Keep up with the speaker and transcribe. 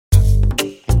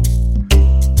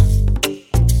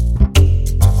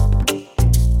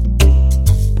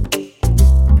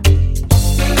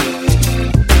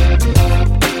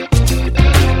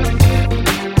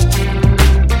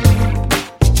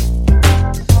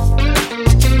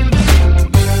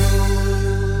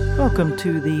Welcome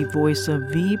to the Voice of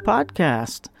V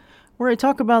podcast, where I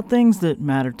talk about things that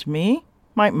matter to me,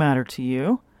 might matter to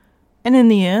you, and in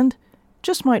the end,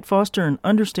 just might foster an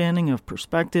understanding of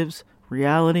perspectives,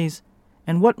 realities,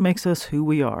 and what makes us who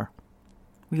we are.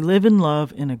 We live and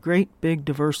love in a great, big,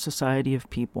 diverse society of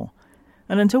people,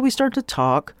 and until we start to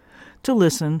talk, to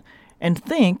listen, and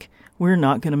think, we're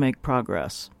not going to make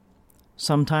progress.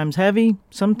 Sometimes heavy,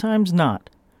 sometimes not,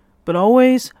 but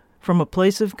always from a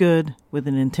place of good with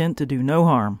an intent to do no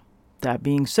harm. That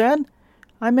being said,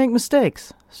 I make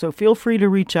mistakes, so feel free to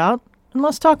reach out and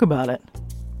let's talk about it.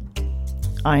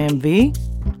 I am V,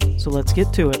 so let's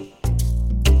get to it.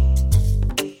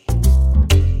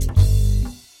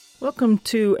 Welcome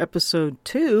to episode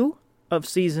 2 of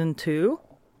season 2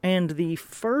 and the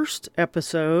first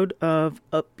episode of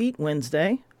Upbeat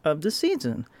Wednesday of the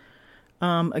season.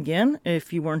 Again,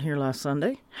 if you weren't here last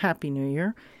Sunday, Happy New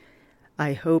Year.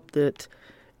 I hope that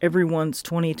everyone's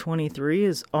 2023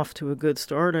 is off to a good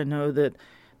start. I know that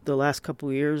the last couple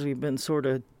of years we've been sort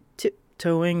of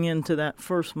tiptoeing into that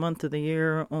first month of the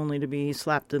year only to be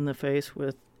slapped in the face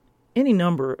with any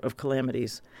number of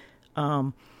calamities.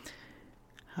 I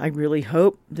really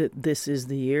hope that this is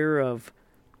the year of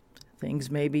things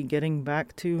maybe getting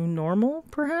back to normal,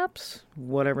 perhaps,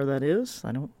 whatever that is.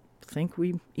 I don't think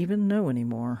we even know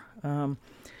anymore.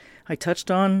 I touched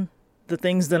on the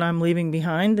things that I'm leaving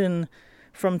behind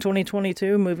from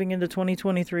 2022 moving into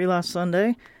 2023 last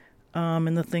Sunday,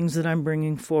 and the things that I'm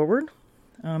bringing forward.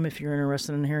 If you're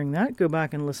interested in hearing that, go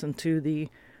back and listen to the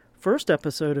first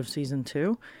episode of season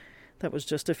 2. That was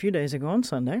just a few days ago on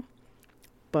Sunday.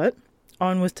 But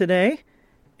on with today,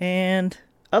 and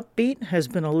Upbeat has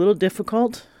been a little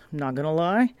difficult, I'm not going to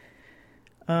lie.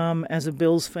 As a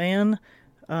Bills fan,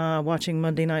 watching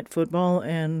Monday Night Football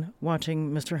and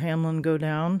watching Mr. Hamlin go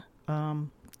down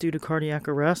due to cardiac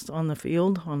arrest on the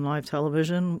field on live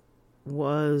television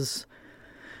was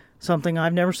something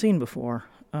I've never seen before.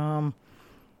 And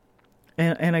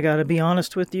I got to be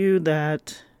honest with you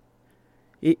that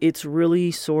it's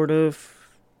really sort of,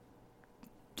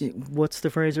 what's the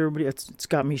phrase, everybody? It's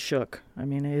got me shook. I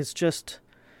mean, it's just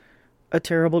a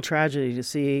terrible tragedy to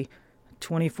see a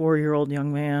 24-year-old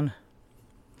young man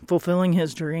fulfilling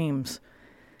his dreams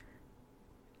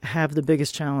have the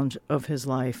biggest challenge of his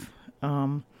life.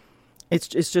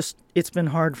 It's been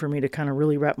hard for me to kind of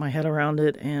really wrap my head around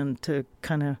it and to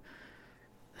kind of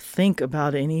think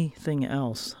about anything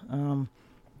else.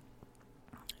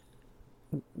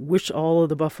 Wish all of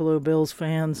the Buffalo Bills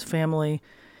fans, family,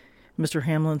 Mr.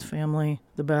 Hamlin's family,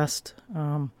 the best.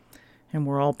 And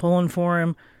we're all pulling for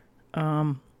him.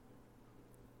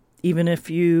 Even if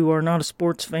you are not a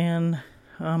sports fan,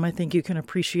 I think you can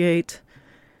appreciate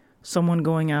someone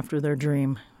going after their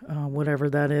dream, whatever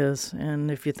that is.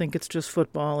 And if you think it's just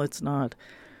football, it's not.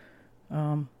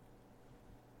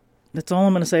 That's all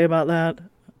I'm going to say about that.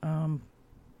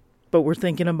 But we're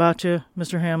thinking about you,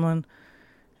 Mr. Hamlin,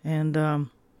 and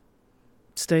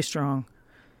stay strong.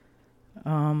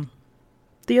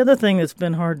 The other thing that's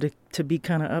been hard to be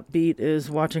kind of upbeat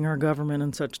is watching our government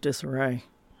in such disarray.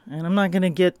 And I'm not going to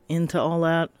get into all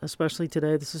that, especially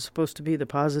today. This is supposed to be the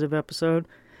positive episode.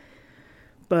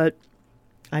 But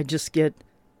I just get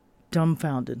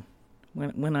dumbfounded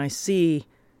when I see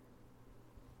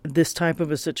this type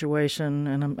of a situation,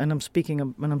 and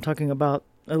I'm talking about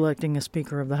electing a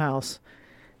Speaker of the House,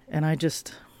 and I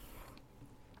just,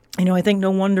 I think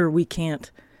no wonder we can't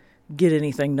get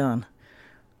anything done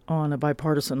on a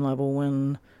bipartisan level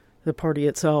when the party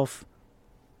itself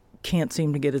can't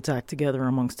seem to get its act together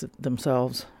amongst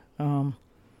themselves.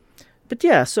 But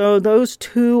yeah, so those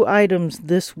two items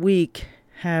this week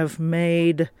have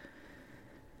made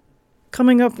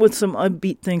coming up with some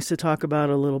upbeat things to talk about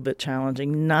a little bit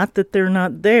challenging. Not that they're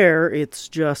not there, it's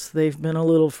just they've been a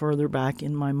little further back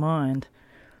in my mind.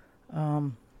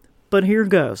 But here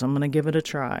goes. I'm going to give it a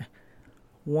try.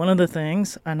 One of the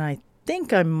things, and I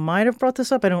think I might have brought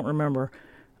this up, I don't remember.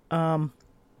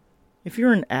 If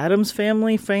you're an Addams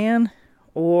Family fan,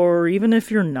 or even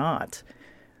if you're not,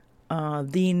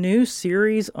 the new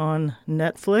series on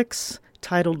Netflix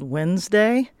titled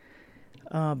Wednesday,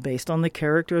 based on the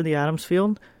character of the Addams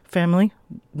Family,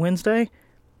 Wednesday,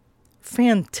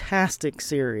 fantastic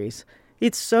series.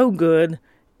 It's so good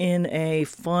in a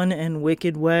fun and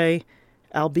wicked way,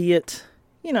 albeit,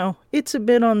 it's a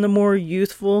bit on the more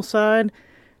youthful side.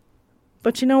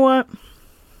 But you know what?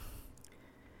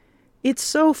 It's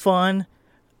so fun.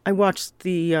 I watched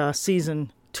the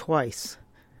season twice.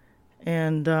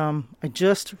 And I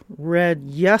just read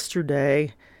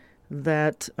yesterday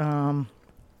that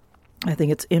I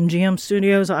think it's MGM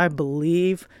Studios, I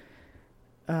believe,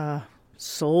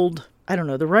 sold I don't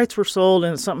know, the rights were sold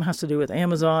and something has to do with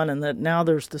Amazon, and that now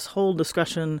there's this whole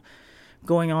discussion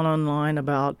going on online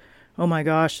about, oh my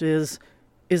gosh, is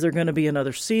there going to be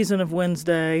another season of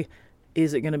Wednesday?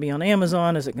 Is it going to be on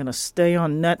Amazon? Is it going to stay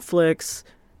on Netflix?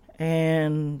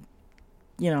 And,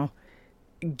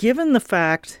 given the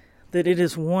fact that it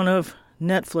is one of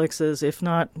Netflix's, if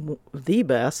not the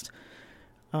best,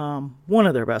 one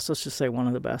of their best, let's just say one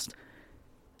of the best,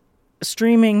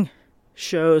 streaming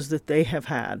shows that they have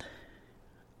had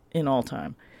in all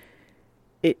time.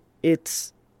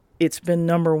 It's been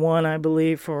number one, I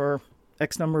believe, for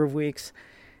X number of weeks,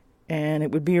 and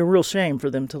it would be a real shame for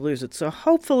them to lose it. So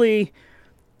hopefully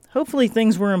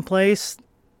things were in place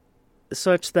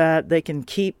such that they can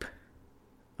keep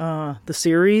the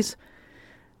series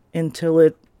until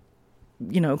it,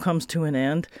 comes to an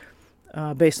end,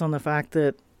 based on the fact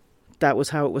that that was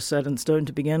how it was set in stone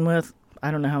to begin with. I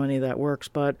don't know how any of that works,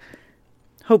 but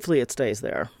hopefully it stays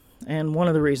there. And one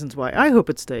of the reasons why I hope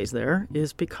it stays there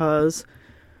is because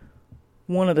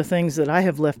one of the things that I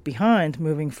have left behind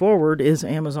moving forward is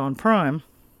Amazon Prime,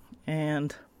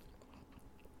 and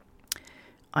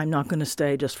I'm not going to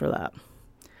stay just for that.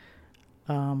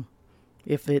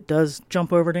 If it does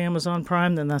jump over to Amazon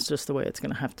Prime, then that's just the way it's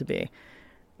going to have to be.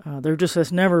 There just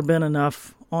has never been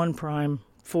enough on Prime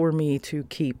for me to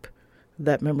keep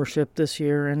that membership this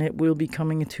year, and it will be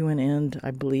coming to an end,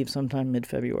 I believe, sometime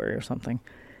mid-February or something.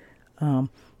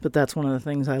 But that's one of the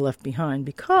things I left behind,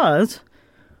 because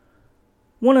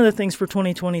one of the things for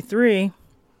 2023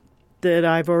 that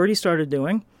I've already started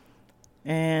doing,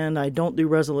 and I don't do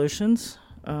resolutions,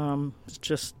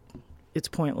 it's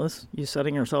pointless. You're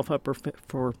setting yourself up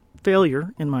for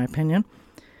failure, in my opinion.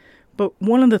 But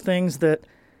one of the things that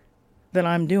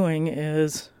I'm doing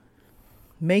is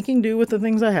making do with the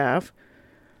things I have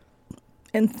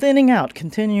and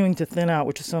continuing to thin out,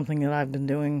 which is something that I've been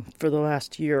doing for the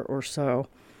last year or so.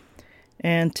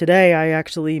 And today I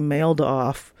actually mailed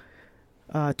off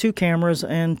 2 cameras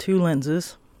and 2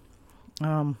 lenses.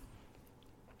 The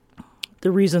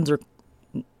reasons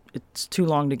it's too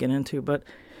long to get into, but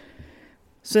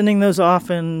sending those off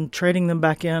and trading them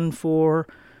back in for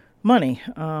money.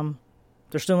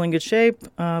 They're still in good shape,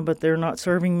 but they're not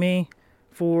serving me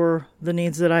for the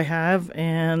needs that I have,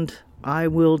 and I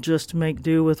will just make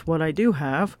do with what I do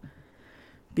have,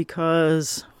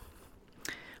 because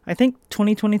I think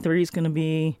 2023 is going to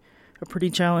be a pretty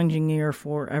challenging year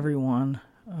for everyone.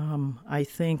 I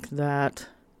think that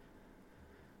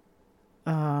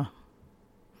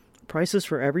prices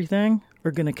for everything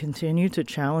are going to continue to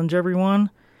challenge everyone,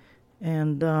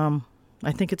 and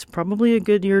I think it's probably a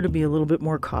good year to be a little bit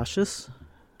more cautious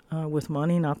with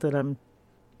money. Not that I'm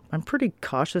pretty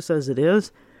cautious as it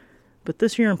is, but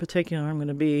this year in particular, I'm going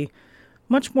to be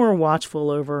much more watchful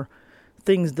over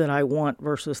things that I want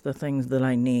versus the things that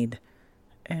I need.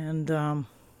 And, but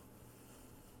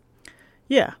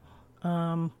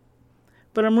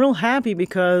I'm real happy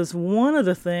because one of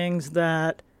the things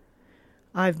that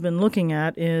I've been looking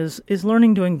at is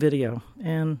learning doing video.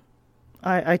 And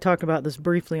I talked about this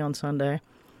briefly on Sunday,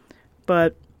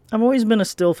 but I've always been a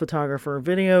still photographer.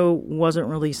 Video wasn't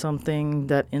really something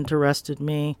that interested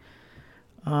me.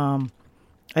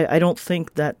 I don't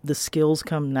think that the skills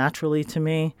come naturally to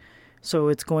me, so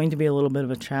it's going to be a little bit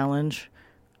of a challenge.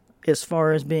 As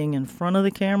far as being in front of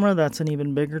the camera, that's an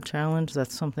even bigger challenge.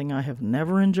 That's something I have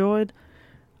never enjoyed.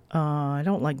 I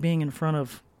don't like being in front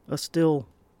of a still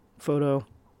photo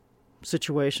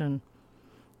situation.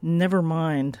 Never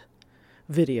mind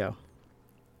video.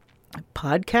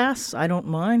 Podcasts, I don't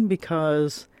mind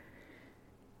because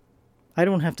I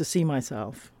don't have to see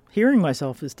myself. Hearing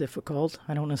myself is difficult.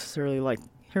 I don't necessarily like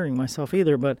hearing myself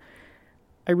either, but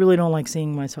I really don't like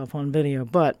seeing myself on video.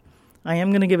 But I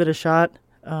am going to give it a shot.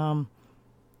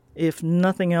 If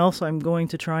nothing else, I'm going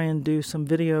to try and do some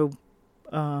video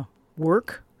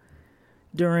work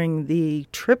during the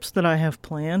trips that I have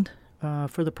planned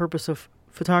for the purpose of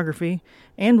photography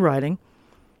and writing.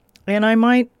 And I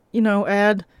might,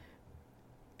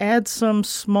 add some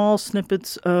small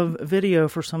snippets of video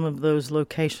for some of those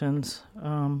locations,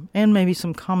 and maybe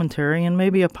some commentary and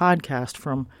maybe a podcast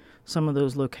from some of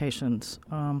those locations.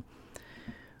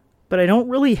 But I don't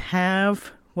really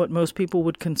have what most people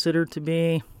would consider to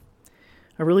be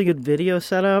a really good video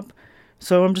setup,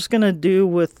 so I'm just going to do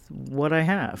with what I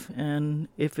have. And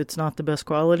if it's not the best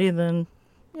quality, then,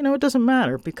 it doesn't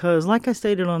matter, because like I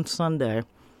stated on Sunday,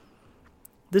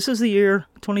 this is the year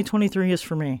 2023 is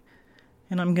for me.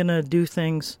 And I'm going to do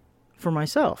things for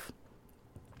myself.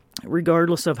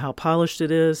 Regardless of how polished it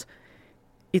is,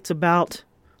 it's about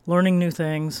learning new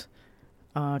things,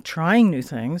 trying new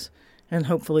things, and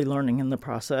hopefully learning in the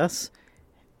process.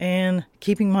 and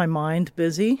keeping my mind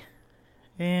busy,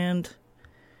 and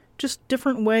just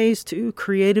different ways to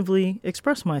creatively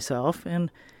express myself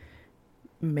and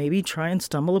maybe try and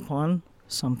stumble upon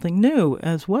something new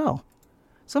as well.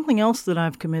 Something else that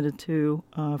I've committed to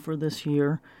for this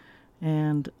year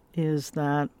and is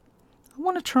that I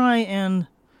want to try and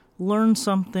learn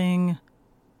something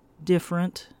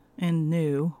different and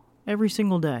new every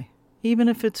single day, even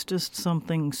if it's just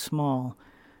something small.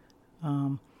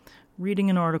 Reading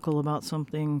an article about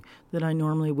something that I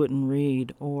normally wouldn't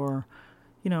read, or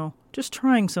just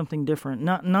trying something different.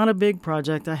 Not a big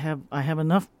project. I have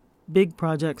enough big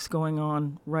projects going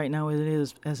on right now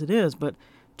as it is, but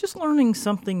just learning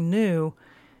something new,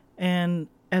 and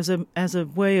as a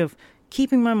way of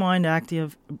keeping my mind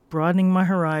active, broadening my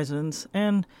horizons,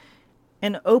 and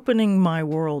opening my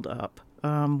world up.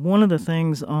 One of the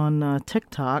things on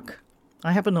TikTok,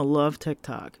 I happen to love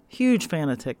TikTok. Huge fan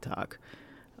of TikTok.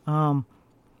 I'm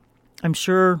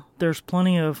sure there's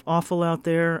plenty of awful out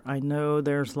there. I know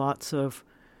there's lots of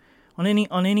on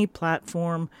any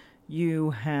platform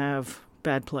you have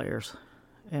bad players,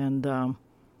 and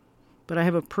but I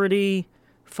have a pretty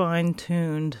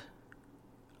fine-tuned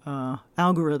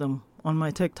algorithm on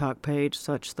my TikTok page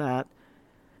such that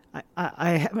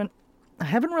I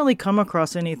haven't really come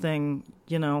across anything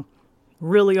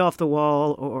really off the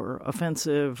wall or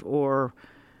offensive, or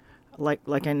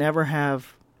like I never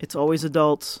have. It's always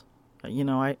adults. I'm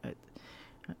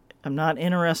not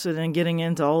interested in getting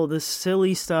into all of this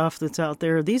silly stuff that's out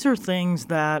there. These are things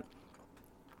that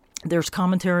there's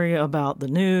commentary about the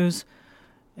news,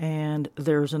 and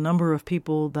there's a number of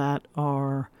people that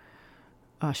are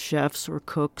chefs or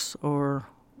cooks or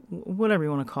whatever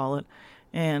you want to call it,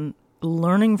 and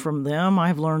learning from them.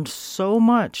 I've learned so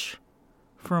much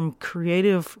from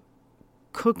creative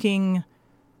cooking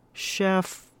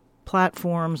chef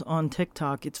platforms on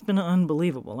TikTok. It's been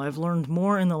unbelievable. I've learned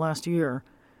more in the last year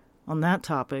on that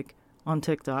topic on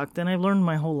TikTok than I've learned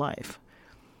my whole life.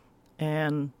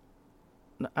 And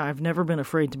I've never been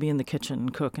afraid to be in the kitchen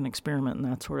and cook and experiment and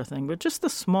that sort of thing. But just the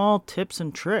small tips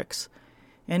and tricks,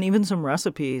 and even some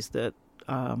recipes that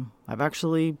I've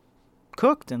actually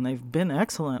cooked, and they've been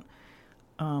excellent.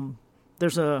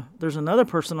 There's another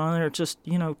person on there, just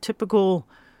typical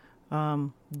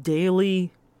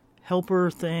daily helper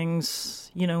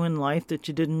things, in life that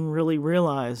you didn't really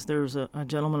realize. There's a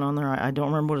gentleman on there, I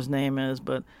don't remember what his name is,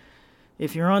 but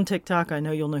if you're on TikTok, I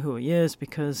know you'll know who he is,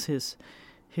 because his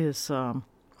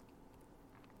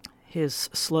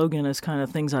slogan is kind of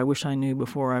things I wish I knew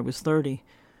before I was 30.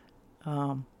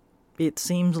 It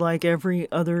seems like every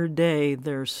other day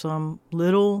there's some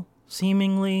little,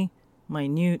 seemingly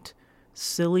minute,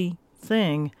 silly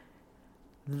thing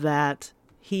that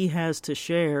he has to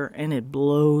share, and it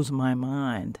blows my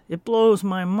mind. It blows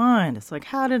my mind. It's like,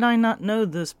 how did I not know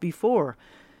this before?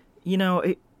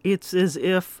 It's as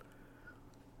if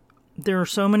there are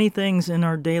so many things in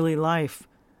our daily life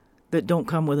that don't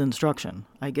come with instruction.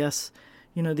 I guess,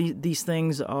 these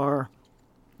things are,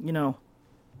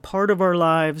 part of our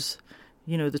lives,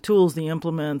 the tools, the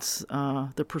implements,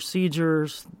 the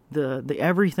procedures, the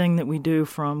everything that we do,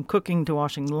 from cooking to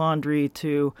washing laundry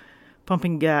to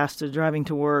pumping gas to driving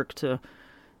to work to,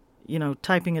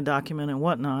 typing a document and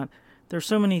whatnot. There's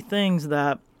so many things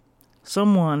that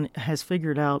someone has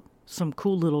figured out some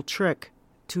cool little trick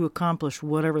to accomplish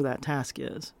whatever that task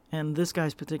is. And this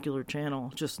guy's particular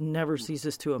channel just never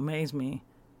ceases to amaze me.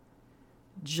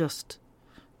 Just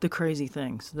the crazy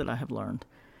things that I have learned.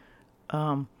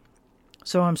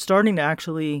 So I'm starting to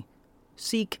actually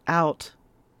seek out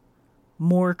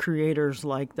more creators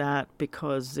like that,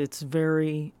 because it's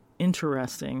very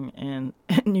interesting, and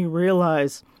you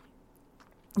realize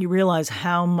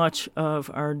how much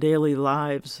of our daily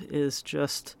lives is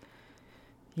just,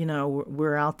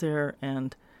 we're out there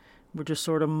and we're just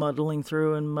sort of muddling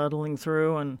through,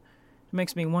 and it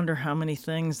makes me wonder how many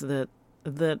things that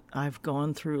I've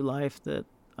gone through life that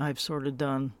I've sort of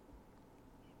done.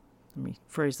 Let me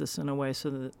phrase this in a way so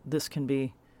that this can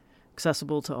be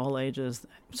accessible to all ages.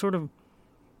 Sort of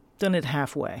done it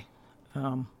halfway.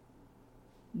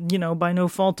 By no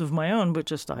fault of my own, but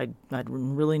just I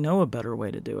didn't really know a better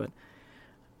way to do it.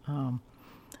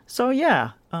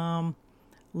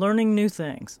 Learning new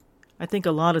things. I think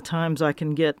a lot of times I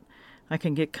can get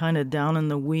kind of down in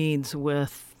the weeds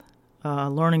with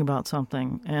learning about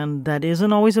something, and that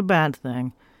isn't always a bad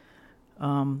thing.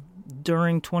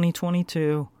 During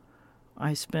 2022,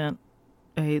 I spent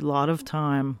a lot of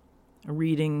time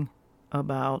reading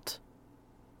about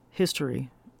history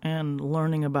and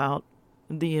learning about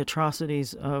the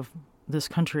atrocities of this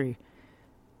country.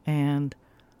 And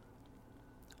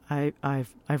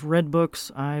I've read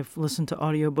books, I've listened to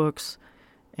audiobooks,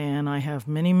 and I have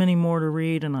many, many more to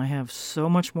read, and I have so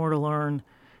much more to learn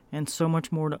and so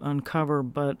much more to uncover,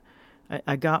 but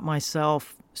I got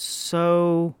myself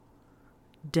so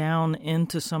down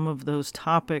into some of those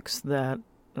topics that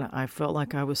I felt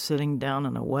like I was sitting down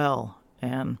in a well,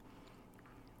 and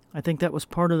I think that was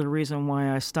part of the reason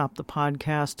why I stopped the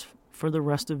podcast for the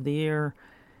rest of the year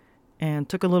and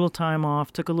took a little time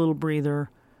off, took a little breather,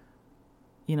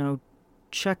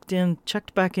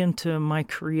 checked back into my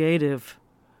creative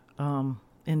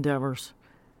endeavors.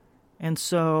 And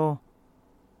so,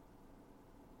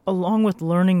 along with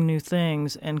learning new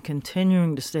things and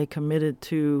continuing to stay committed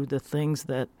to the things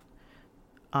that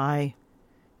I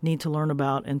need to learn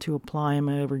about and to apply in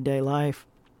my everyday life,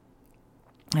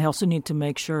 I also need to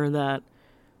make sure that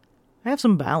I have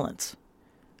some balance.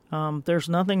 There's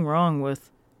nothing wrong with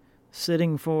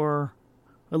sitting for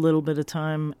a little bit of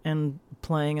time and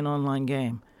playing an online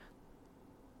game,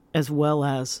 as well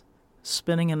as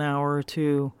spending an hour or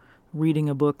two reading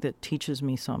a book that teaches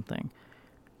me something,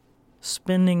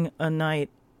 spending a night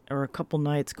or a couple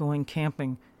nights going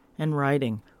camping and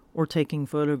writing or taking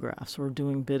photographs or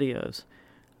doing videos.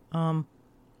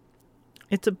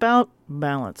 It's about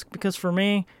balance, because for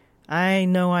me, I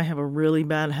know I have a really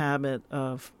bad habit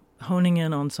of honing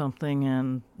in on something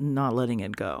and not letting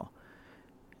it go.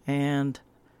 And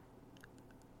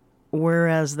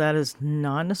whereas that is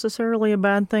not necessarily a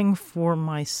bad thing for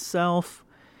myself,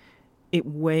 it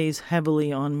weighs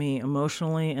heavily on me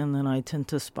emotionally, and then I tend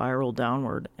to spiral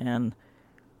downward. And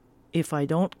if I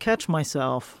don't catch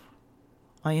myself,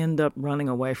 I end up running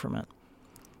away from it.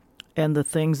 And the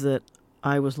things that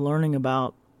I was learning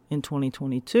about in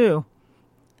 2022,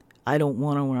 I don't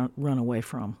want to run away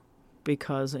from,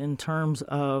 because in terms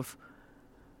of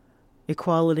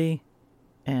equality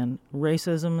and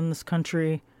racism in this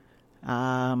country,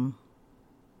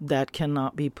 that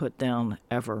cannot be put down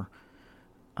ever.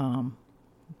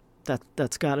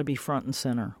 That's got to be front and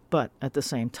center. But at the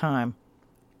same time,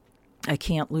 I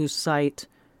can't lose sight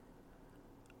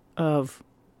of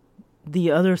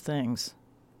the other things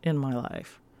in my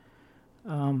life.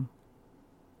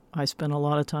 I spent a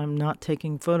lot of time not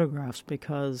taking photographs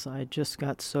because I just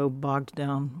got so bogged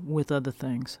down with other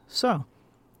things. So,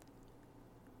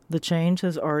 the change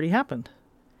has already happened.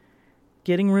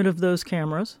 Getting rid of those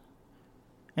cameras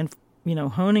and,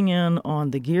 honing in on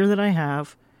the gear that I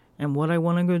have and what I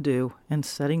want to go do and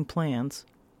setting plans,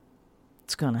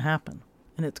 it's going to happen.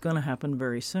 And it's going to happen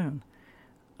very soon.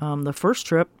 The first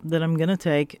trip that I'm going to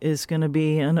take is going to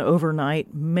be an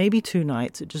overnight, maybe 2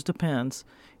 nights. It just depends.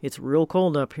 It's real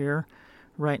cold up here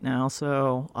right now,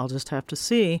 so I'll just have to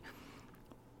see.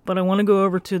 But I want to go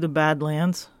over to the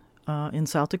Badlands in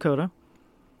South Dakota.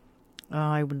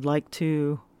 I would like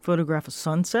to photograph a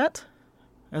sunset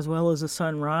as well as a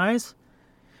sunrise.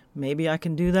 Maybe I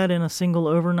can do that in a single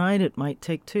overnight. It might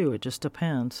take 2. It just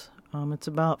depends. It's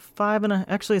about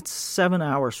it's 7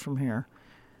 hours from here.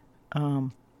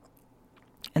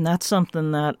 And that's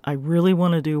something that I really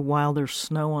want to do while there's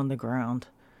snow on the ground.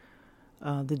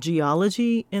 The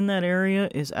geology in that area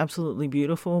is absolutely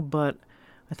beautiful, but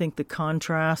I think the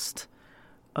contrast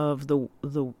of the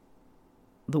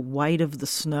white of the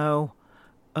snow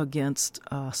against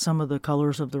some of the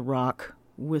colors of the rock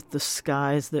with the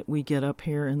skies that we get up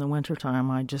here in the wintertime,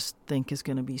 I just think is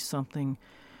going to be something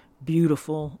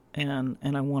beautiful, and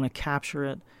I want to capture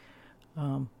it.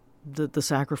 The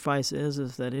sacrifice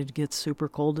is that it gets super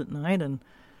cold at night, and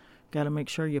got to make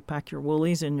sure you pack your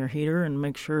woolies and your heater and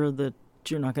make sure that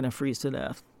you're not going to freeze to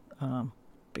death,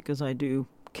 because I do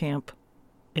camp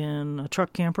in a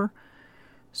truck camper,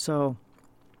 so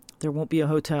there won't be a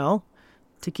hotel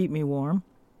to keep me warm.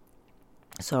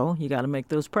 So you got to make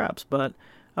those preps. But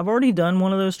I've already done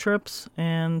one of those trips,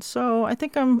 and so I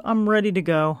think I'm ready to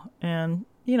go. And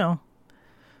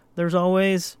there's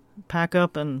always pack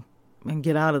up and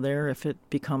get out of there if it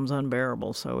becomes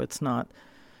unbearable. So it's not,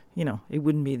 it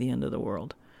wouldn't be the end of the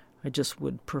world. I just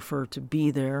would prefer to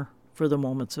be there for the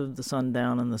moments of the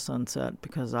sundown and the sunset,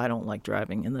 because I don't like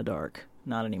driving in the dark.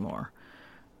 Not anymore.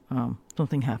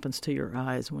 Something happens to your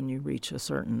eyes when you reach a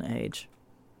certain age.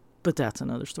 But that's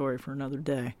another story for another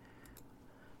day.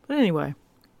 But anyway,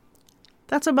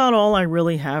 that's about all I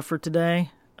really have for today.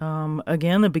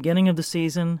 Again, the beginning of the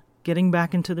season, getting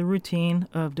back into the routine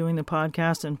of doing the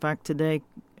podcast. In fact, today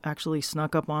actually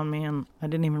snuck up on me, and I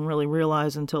didn't even really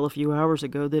realize until a few hours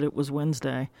ago that it was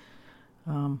Wednesday.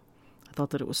 I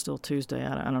thought that it was still Tuesday.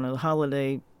 I don't know,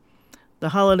 the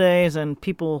holidays and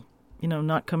people,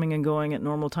 not coming and going at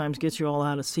normal times gets you all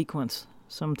out of sequence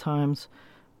sometimes.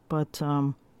 But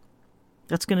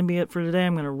that's going to be it for today.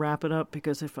 I'm going to wrap it up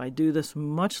because if I do this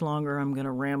much longer, I'm going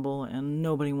to ramble, and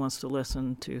nobody wants to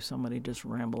listen to somebody just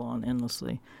ramble on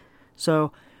endlessly.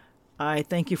 So I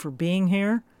thank you for being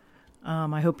here.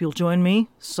 I hope you'll join me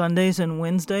Sundays and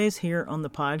Wednesdays here on the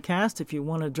podcast. If you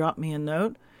want to drop me a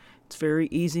note, it's very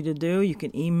easy to do. You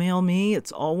can email me.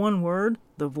 It's all one word,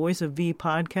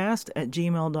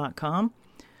 thevoiceofvpodcast@gmail.com.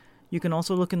 You can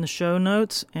also look in the show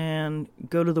notes and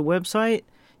go to the website.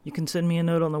 You can send me a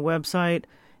note on the website.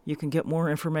 You can get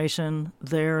more information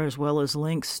there, as well as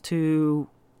links to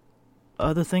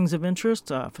other things of interest,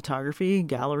 photography,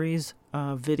 galleries,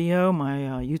 video, my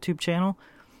YouTube channel.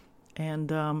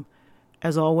 And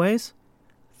as always,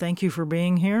 thank you for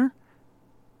being here.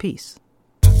 Peace.